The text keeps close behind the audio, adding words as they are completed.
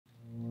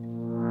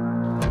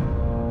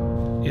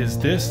Is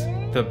this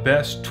the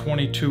best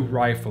 .22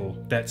 rifle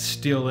that's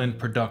still in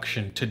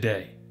production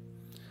today?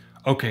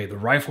 Okay, the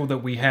rifle that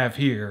we have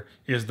here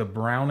is the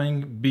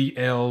Browning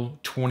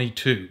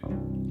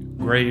BL-22,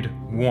 grade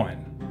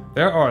 1.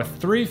 There are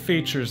 3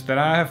 features that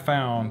I have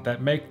found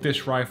that make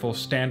this rifle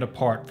stand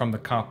apart from the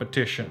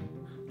competition.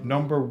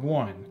 Number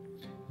 1,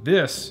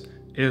 this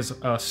is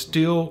a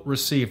steel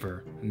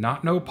receiver,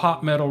 not no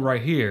pot metal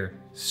right here,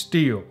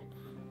 steel.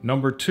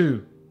 Number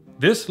 2,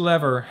 this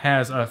lever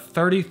has a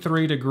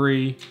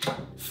 33-degree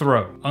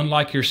throw,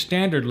 unlike your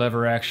standard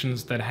lever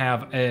actions that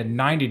have a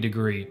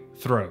 90-degree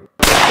throw.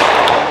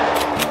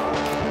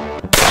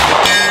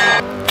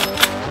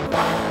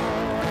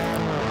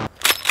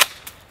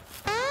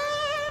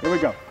 Here we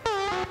go.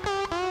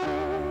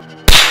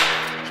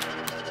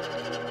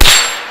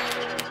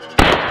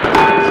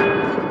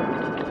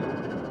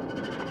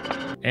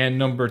 And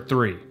number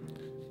 3,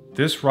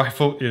 this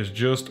rifle is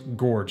just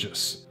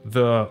gorgeous.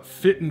 The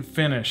fit and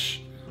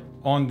finish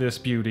on this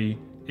beauty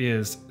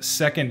is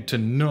second to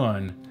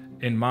none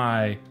in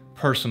my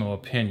personal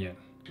opinion.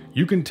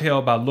 You can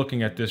tell by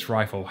looking at this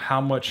rifle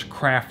how much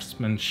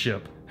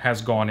craftsmanship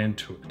has gone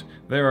into it.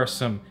 There are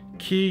some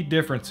key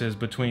differences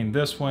between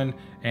this one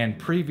and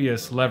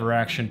previous lever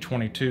action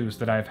 .22s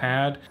that I've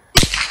had.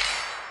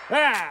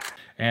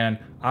 And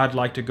I'd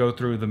like to go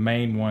through the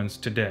main ones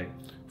today.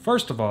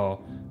 First of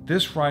all,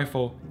 this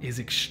rifle is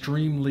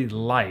extremely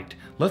light.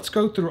 Let's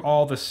go through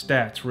all the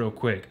stats real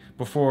quick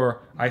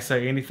before I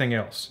say anything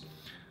else.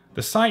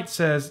 The sight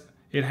says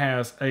it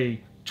has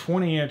a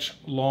 20-inch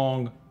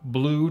long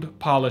blued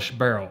polished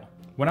barrel.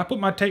 When I put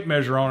my tape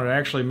measure on it, it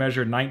actually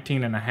measured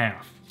 19.5.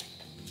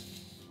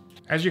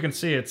 As you can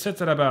see, it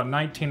sits at about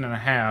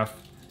 19.5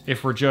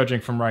 if we're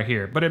judging from right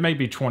here, but it may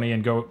be 20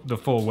 and go the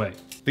full way.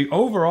 The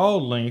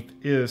overall length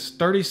is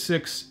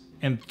 36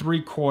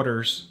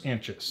 3/4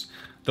 inches.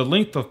 The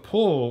length of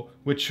pull,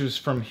 which is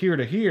from here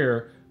to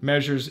here,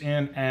 measures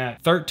in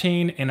at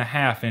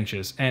 13.5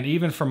 inches. And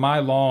even for my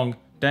long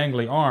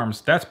dangly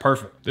arms, that's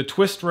perfect. The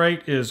twist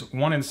rate is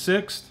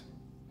 1/6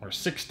 or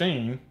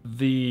 16.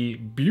 The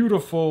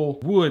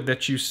beautiful wood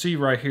that you see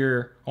right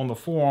here on the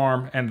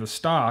forearm and the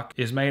stock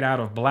is made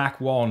out of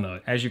black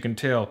walnut. As you can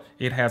tell,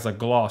 it has a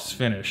gloss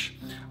finish.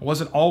 I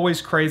wasn't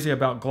always crazy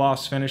about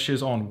gloss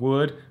finishes on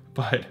wood,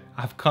 but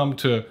I've come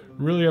to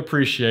really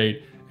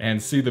appreciate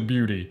and see the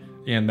beauty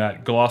in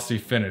that glossy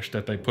finish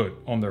that they put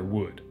on their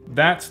wood.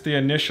 That's the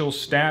initial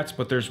stats,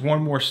 but there's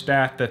one more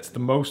stat that's the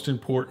most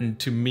important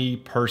to me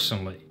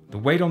personally. The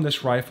weight on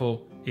this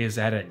rifle is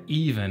at an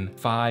even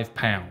 5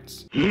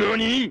 pounds.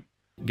 NANI?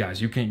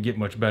 Guys, you can't get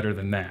much better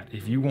than that.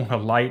 If you want a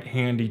light,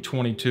 handy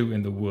 .22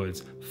 in the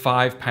woods,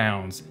 5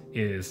 pounds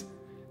is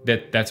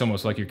that's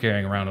almost like you're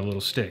carrying around a little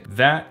stick.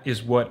 That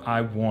is what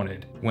I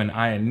wanted when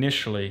I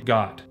initially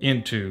got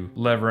into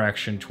lever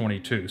action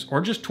 .22s, or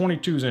just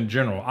 .22s in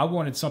general. I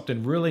wanted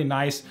something really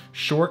nice,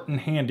 short and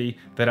handy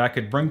that I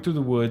could bring through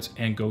the woods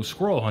and go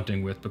squirrel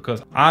hunting with,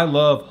 because I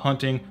love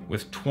hunting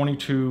with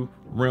 .22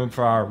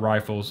 rimfire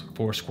rifles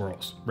for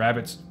squirrels,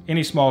 rabbits,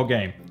 any small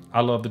game.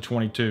 I love the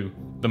 .22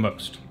 the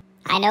most.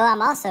 I know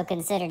I'm also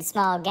considered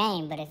small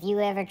game, but if you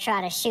ever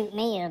try to shoot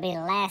me, it'll be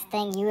the last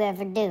thing you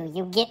ever do.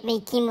 You get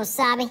me,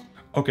 Kimosabe?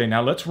 Okay,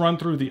 now let's run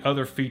through the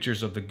other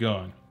features of the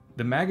gun.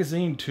 The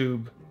magazine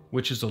tube,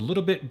 which is a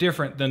little bit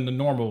different than the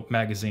normal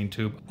magazine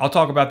tube. I'll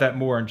talk about that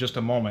more in just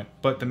a moment,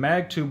 but the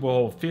mag tube will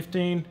hold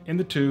 15 in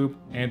the tube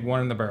and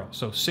 1 in the barrel,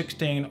 so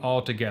 16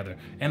 altogether.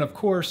 And of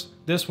course,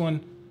 this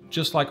one,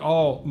 just like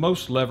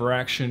most lever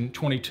action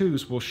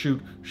 .22s, will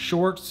shoot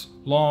shorts,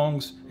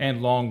 longs,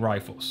 and long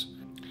rifles.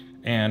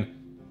 And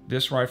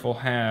this rifle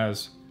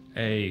has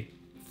a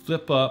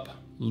flip up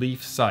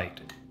leaf sight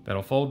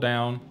that'll fold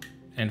down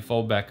and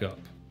fold back up.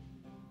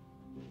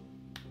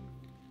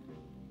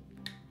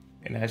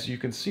 And as you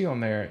can see on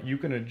there, you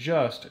can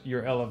adjust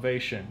your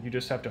elevation. You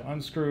just have to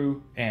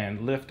unscrew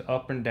and lift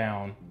up and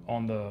down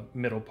on the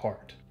middle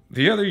part.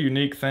 The other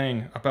unique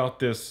thing about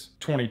this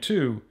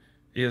 .22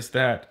 is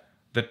that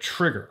the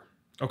trigger.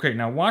 Okay,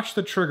 now watch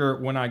the trigger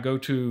when I go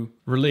to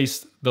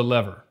release the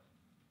lever.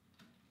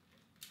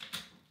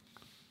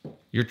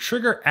 Your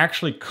trigger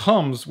actually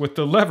comes with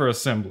the lever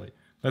assembly.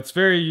 That's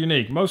very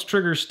unique. Most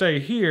triggers stay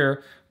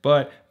here,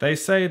 but they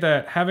say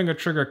that having a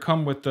trigger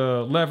come with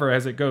the lever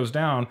as it goes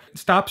down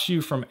stops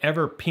you from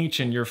ever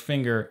pinching your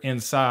finger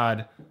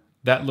inside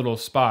that little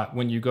spot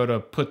when you go to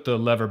put the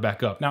lever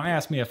back up. Now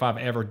ask me if I've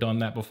ever done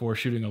that before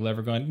shooting a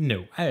lever gun.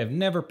 No, I have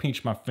never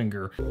pinched my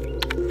finger.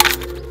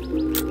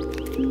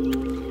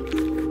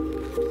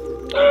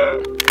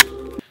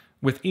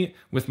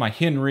 With my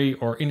Henry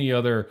or any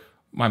other,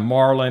 my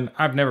Marlin,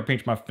 I've never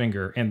pinched my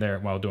finger in there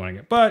while doing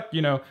it. But, you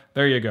know,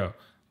 there you go.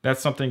 That's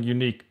something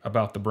unique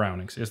about the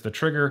Brownings, is the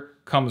trigger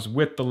comes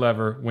with the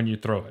lever when you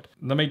throw it.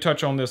 Let me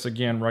touch on this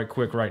again right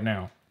quick right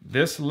now.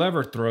 This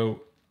lever throw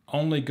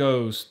only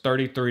goes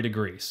 33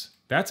 degrees.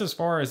 That's as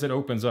far as it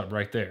opens up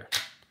right there.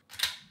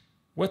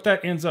 What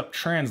that ends up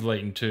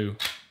translating to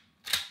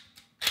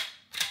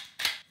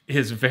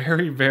is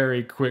very,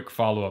 very quick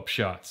follow-up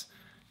shots.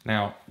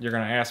 Now, you're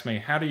going to ask me,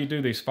 how do you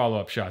do these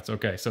follow-up shots?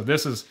 Okay, so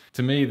this is,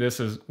 to me,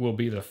 will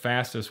be the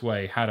fastest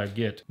way how to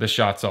get the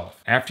shots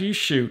off. After you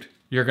shoot,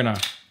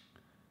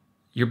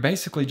 you're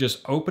basically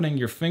just opening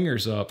your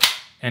fingers up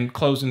and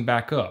closing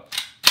back up.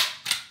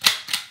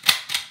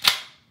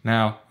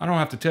 Now, I don't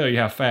have to tell you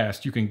how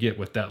fast you can get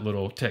with that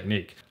little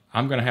technique.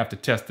 I'm going to have to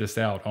test this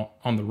out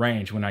on the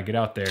range when I get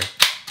out there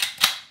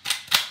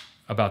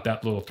about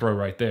that little throw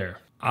right there.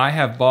 I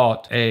have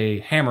bought a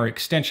hammer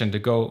extension to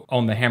go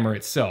on the hammer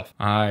itself.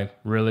 I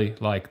really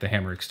like the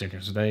hammer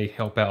extensions. They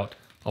help out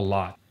a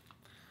lot.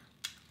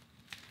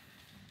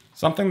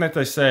 Something that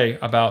they say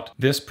about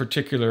this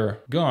particular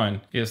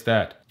gun is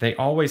that they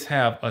always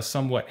have a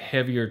somewhat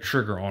heavier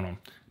trigger on them.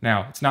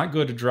 Now, it's not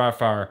good to dry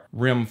fire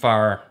rim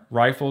fire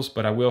rifles,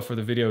 but I will for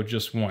the video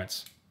just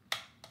once.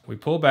 We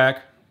pull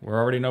back, we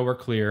already know we're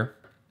clear.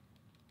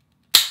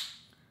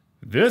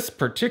 This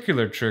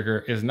particular trigger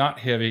is not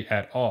heavy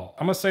at all.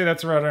 I'm gonna say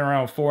that's right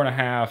around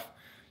 4.5.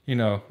 You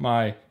know,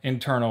 my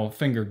internal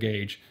finger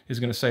gauge is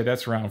gonna say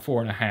that's around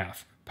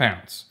 4.5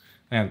 pounds.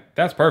 And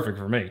that's perfect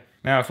for me.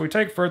 Now, if we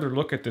take a further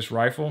look at this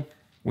rifle,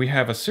 we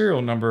have a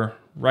serial number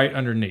right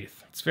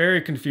underneath. It's very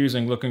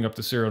confusing looking up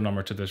the serial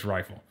number to this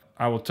rifle.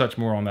 I will touch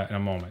more on that in a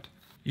moment.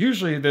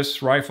 Usually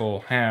this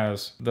rifle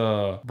has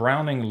the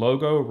Browning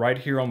logo right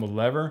here on the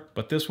lever,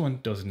 but this one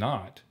does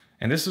not.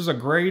 And this is a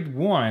grade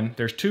 1.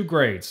 There's 2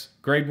 grades,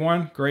 grade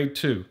 1, grade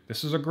 2.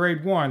 This is a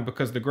grade 1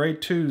 because the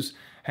grade 2s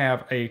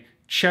have a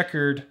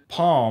checkered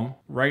palm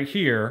right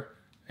here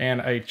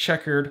and a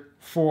checkered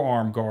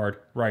forearm guard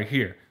right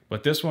here.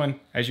 But this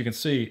one, as you can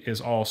see, is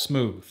all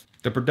smooth.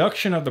 The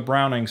production of the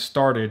Browning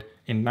started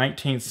in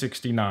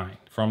 1969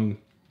 from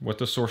what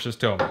the sources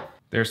tell me.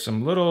 There's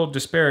some little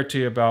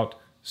disparity about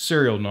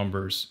serial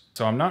numbers,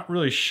 so I'm not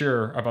really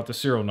sure about the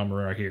serial number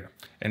right here.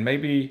 And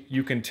maybe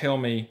you can tell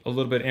me a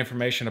little bit of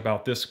information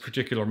about this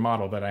particular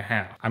model that I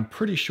have. I'm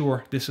pretty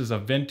sure this is a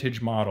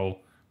vintage model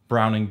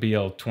Browning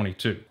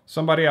BL-22.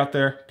 Somebody out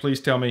there, please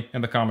tell me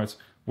in the comments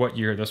what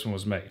year this one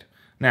was made.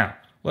 Now,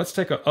 let's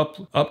take a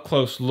up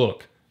close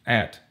look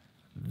at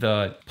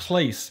the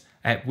place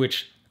at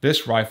which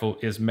this rifle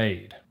is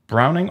made.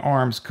 Browning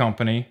Arms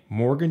Company,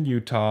 Morgan,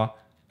 Utah,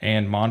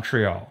 and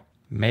Montreal.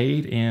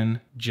 Made in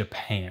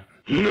Japan.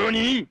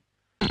 NANI?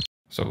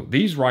 So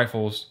these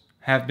rifles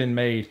have been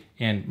made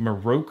in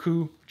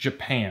Moroku,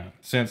 Japan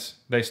since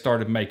they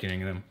started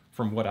making them,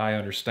 from what I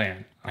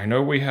understand. I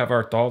know we have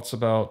our thoughts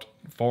about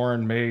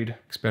foreign made,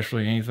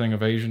 especially anything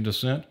of Asian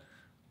descent,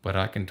 but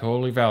I can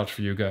totally vouch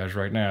for you guys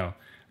right now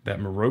that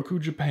Moroku,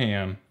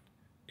 Japan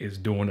is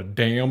doing a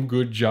damn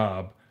good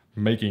job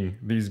making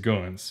these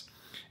guns.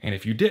 And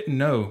if you didn't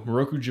know,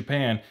 Moroku,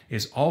 Japan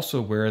is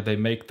also where they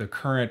make the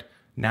current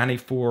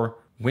 94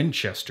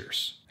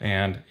 Winchesters.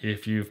 And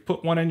if you've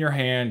put one in your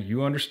hand,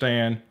 you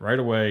understand right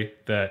away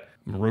that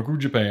Moroku,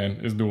 Japan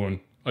is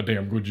doing a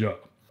damn good job.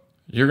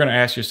 You're gonna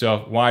ask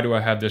yourself, why do I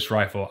have this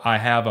rifle? I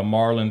have a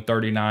Marlin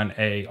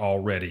 39A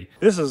already.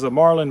 This is a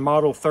Marlin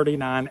Model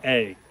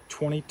 39A,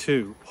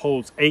 22.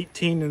 Holds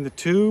 18 in the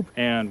tube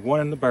and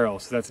 1 in the barrel,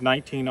 so that's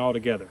 19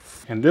 altogether.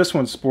 And this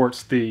one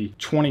sports the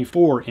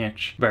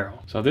 24-inch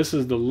barrel. So this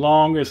is the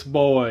longest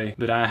boy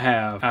that I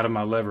have out of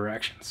my lever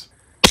actions.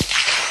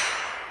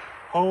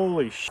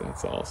 Holy shit,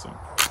 that's awesome.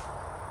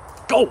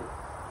 Go!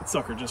 That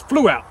sucker just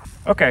flew out.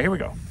 Okay, here we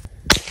go.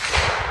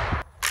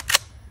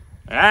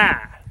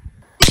 Ah!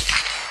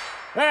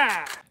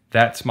 Ah!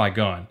 That's my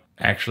gun.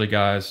 Actually,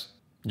 guys,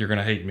 you're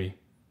gonna hate me,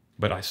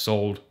 but I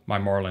sold my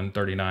Marlin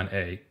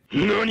 39A.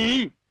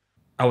 NANI?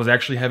 I was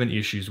actually having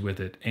issues with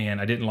it, and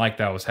I didn't like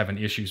that I was having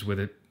issues with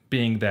it,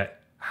 being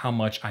that how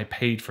much I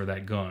paid for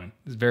that gun.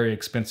 It's a very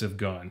expensive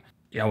gun.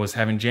 I was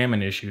having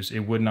jamming issues.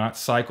 It would not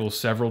cycle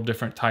several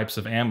different types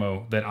of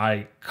ammo that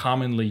I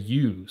commonly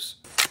use.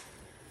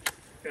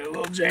 Got a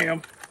little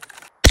jam.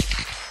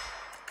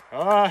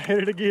 Ah, hit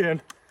it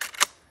again.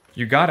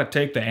 You gotta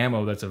take the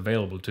ammo that's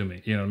available to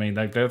me. You know what I mean?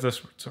 Like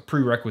that's a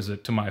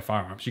prerequisite to my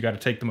firearms. You gotta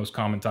take the most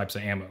common types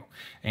of ammo.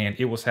 And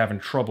it was having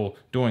trouble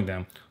doing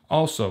them.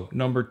 Also,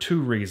 number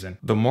 2 reason,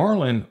 the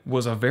Marlin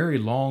was a very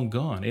long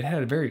gun. It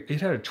had a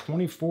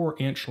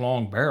 24-inch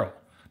long barrel.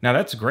 Now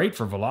that's great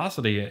for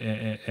velocity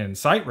and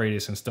sight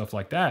radius and stuff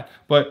like that,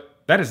 but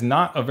that is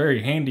not a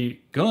very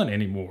handy gun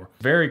anymore.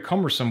 Very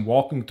cumbersome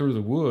walking through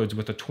the woods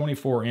with a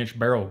 24-inch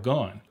barrel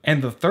gun.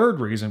 And the third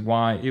reason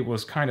why it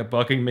was kind of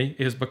bugging me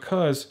is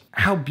because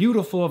how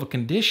beautiful of a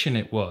condition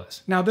it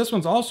was. Now this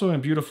one's also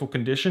in beautiful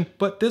condition,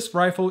 but this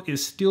rifle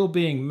is still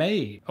being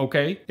made,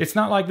 okay? It's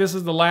not like this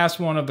is the last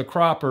one of the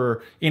crop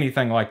or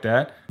anything like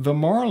that. The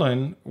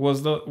Marlin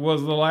was the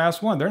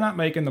last one. They're not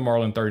making the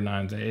Marlin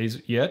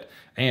 39s yet.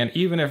 And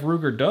even if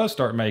Ruger does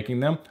start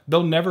making them,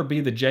 they'll never be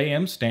the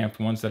JM stamped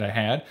ones that I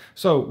had.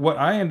 So what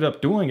I ended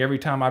up doing every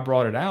time I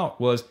brought it out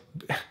was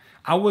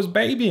I was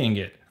babying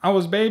it. I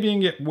was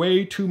babying it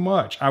way too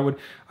much. I would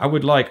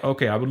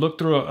look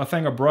through a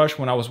thing of brush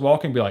when I was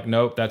walking, be like,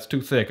 nope, that's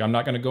too thick. I'm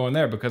not going to go in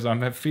there because I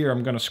have fear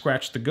I'm going to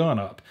scratch the gun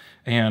up.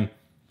 And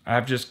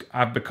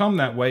I've become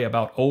that way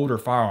about older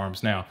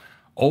firearms now.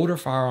 Older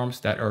firearms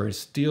that are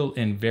still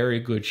in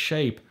very good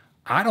shape,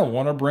 I don't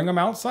want to bring them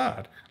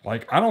outside.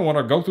 Like, I don't want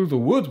to go through the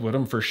woods with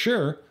them for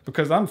sure,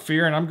 because I'm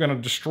fearing I'm going to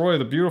destroy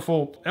the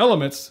beautiful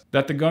elements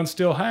that the gun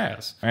still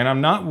has. And I'm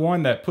not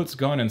one that puts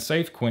gun in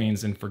safe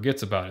queens and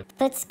forgets about it.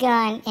 Puts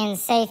gun in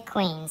safe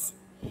queens.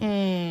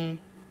 Might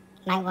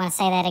want to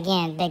say that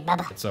again, Big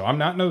Bubba. So I'm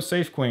not no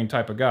safe queen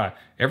type of guy.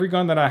 Every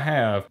gun that I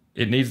have,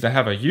 it needs to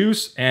have a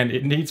use, and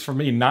it needs for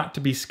me not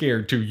to be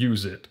scared to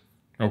use it.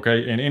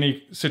 Okay, in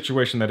any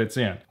situation that it's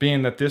in.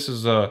 Being that this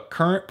is a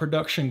current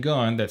production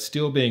gun that's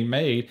still being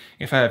made,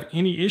 if I have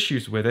any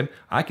issues with it,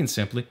 I can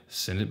simply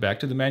send it back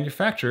to the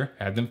manufacturer,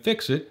 have them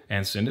fix it,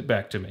 and send it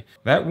back to me.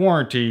 That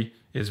warranty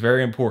is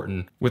very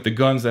important with the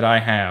guns that I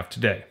have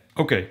today.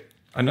 Okay,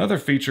 another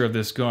feature of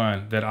this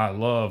gun that I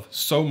love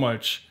so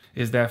much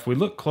is that if we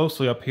look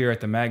closely up here at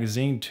the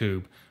magazine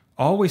tube,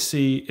 all we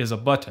see is a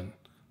button.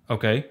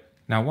 Okay,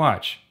 now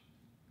watch.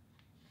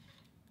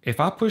 If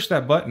I push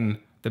that button,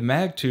 the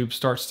mag tube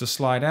starts to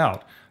slide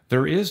out.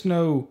 There is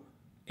no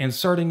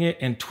inserting it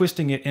and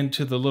twisting it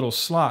into the little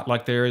slot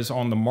like there is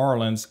on the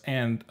Marlins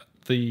and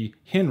the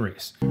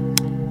Henrys.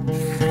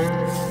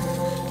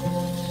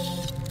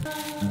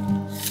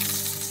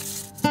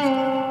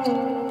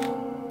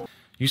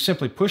 You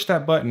simply push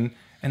that button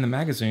and the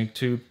magazine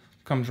tube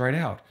comes right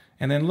out.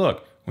 And then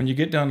look, when you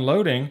get done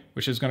loading,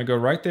 which is going to go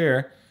right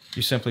there,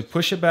 you simply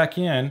push it back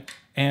in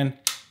and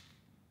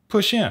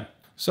push in.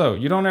 So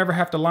you don't ever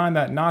have to line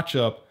that notch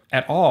up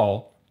at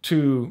all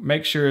to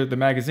make sure the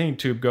magazine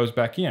tube goes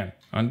back in.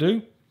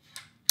 Undo,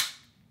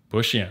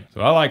 push in. So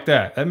I like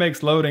that. That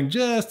makes loading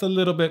just a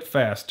little bit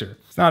faster.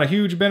 It's not a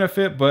huge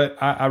benefit, but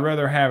I'd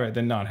rather have it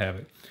than not have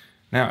it.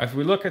 Now, if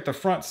we look at the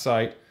front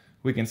sight,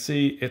 we can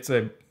see it's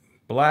a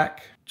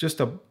black,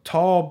 just a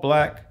tall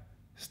black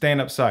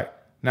stand-up sight.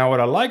 Now, what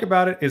I like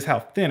about it is how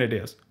thin it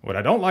is. What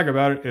I don't like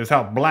about it is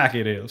how black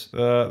it is.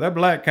 That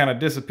black kind of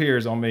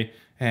disappears on me.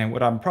 And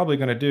what I'm probably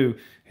going to do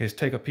is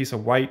take a piece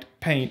of white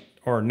paint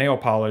or nail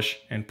polish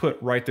and put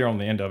right there on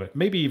the end of it.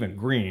 Maybe even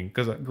green,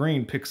 because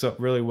green picks up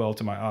really well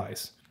to my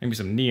eyes. Maybe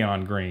some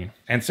neon green.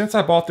 And since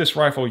I bought this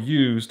rifle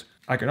used,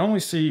 I can only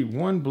see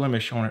one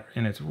blemish on it,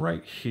 and it's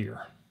right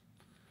here.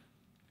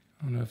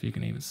 I don't know if you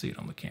can even see it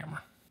on the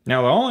camera.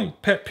 Now, the only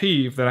pet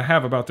peeve that I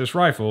have about this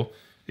rifle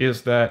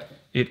is that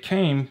it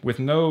came with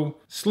no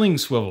sling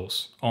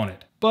swivels on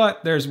it.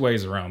 But there's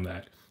ways around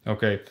that.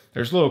 Okay,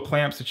 there's little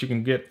clamps that you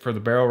can get for the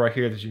barrel right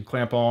here that you can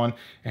clamp on,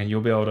 and you'll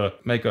be able to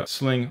make a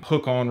sling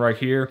hook on right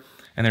here.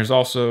 And there's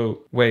also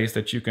ways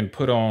that you can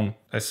put on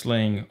a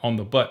sling on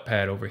the butt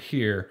pad over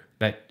here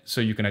so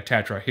you can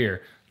attach right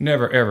here.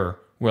 Never ever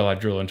will I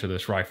drill into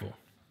this rifle.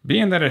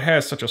 Being that it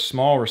has such a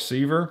small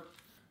receiver,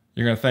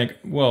 you're gonna think,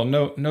 well,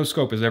 no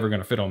scope is ever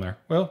gonna fit on there.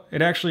 Well,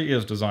 it actually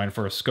is designed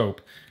for a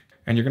scope,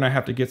 and you're gonna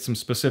have to get some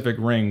specific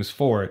rings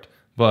for it,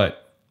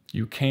 but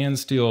you can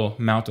still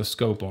mount a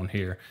scope on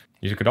here.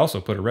 You could also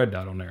put a red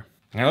dot on there.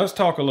 Now let's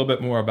talk a little bit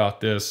more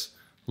about this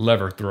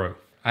lever throw.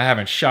 I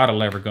haven't shot a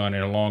lever gun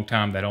in a long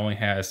time that only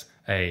has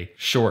a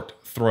short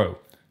throw.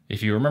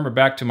 If you remember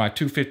back to my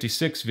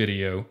 256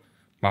 video,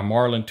 my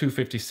Marlin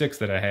 256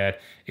 that I had,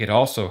 it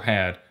also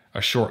had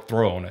a short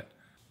throw on it.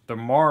 The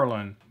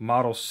Marlin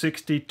Model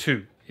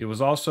 62. It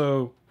was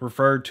also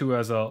referred to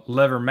as a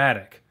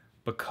Levermatic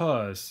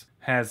because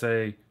it has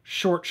a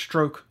short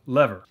stroke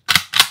lever.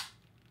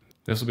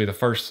 This will be the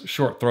first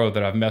short throw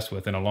that I've messed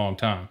with in a long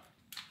time.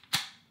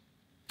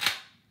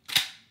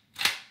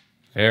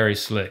 Very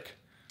slick.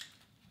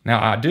 Now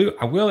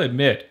I will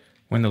admit,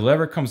 when the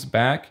lever comes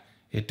back,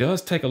 it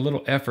does take a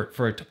little effort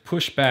for it to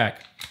push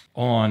back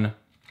on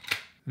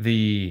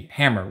the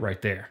hammer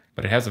right there.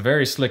 But it has a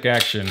very slick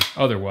action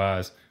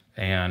otherwise,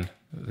 and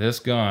this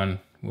gun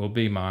will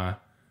be my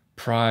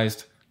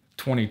prized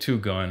 22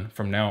 gun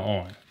from now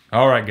on.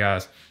 All right,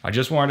 guys, I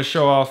just wanted to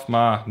show off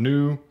my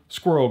new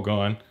squirrel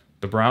gun,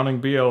 the Browning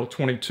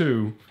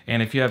BL-22,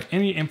 and if you have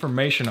any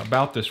information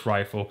about this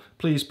rifle,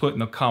 please put in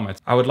the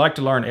comments. I would like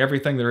to learn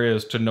everything there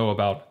is to know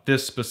about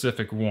this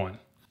specific one.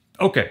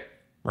 Okay,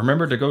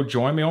 remember to go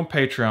join me on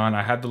Patreon.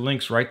 I have the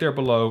links right there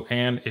below,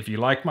 and if you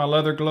like my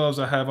leather gloves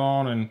I have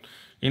on and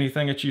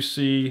anything that you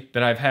see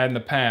that I've had in the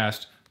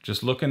past,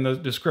 just look in the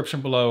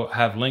description below. I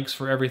have links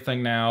for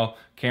everything now,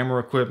 camera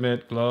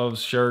equipment,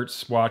 gloves,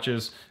 shirts,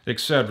 watches,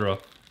 etc.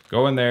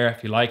 Go in there.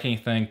 If you like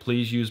anything,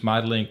 please use my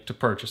link to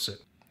purchase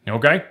it.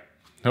 Okay?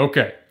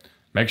 Okay.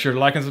 Make sure to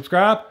like and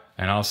subscribe,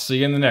 and I'll see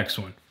you in the next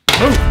one.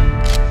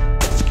 Boom!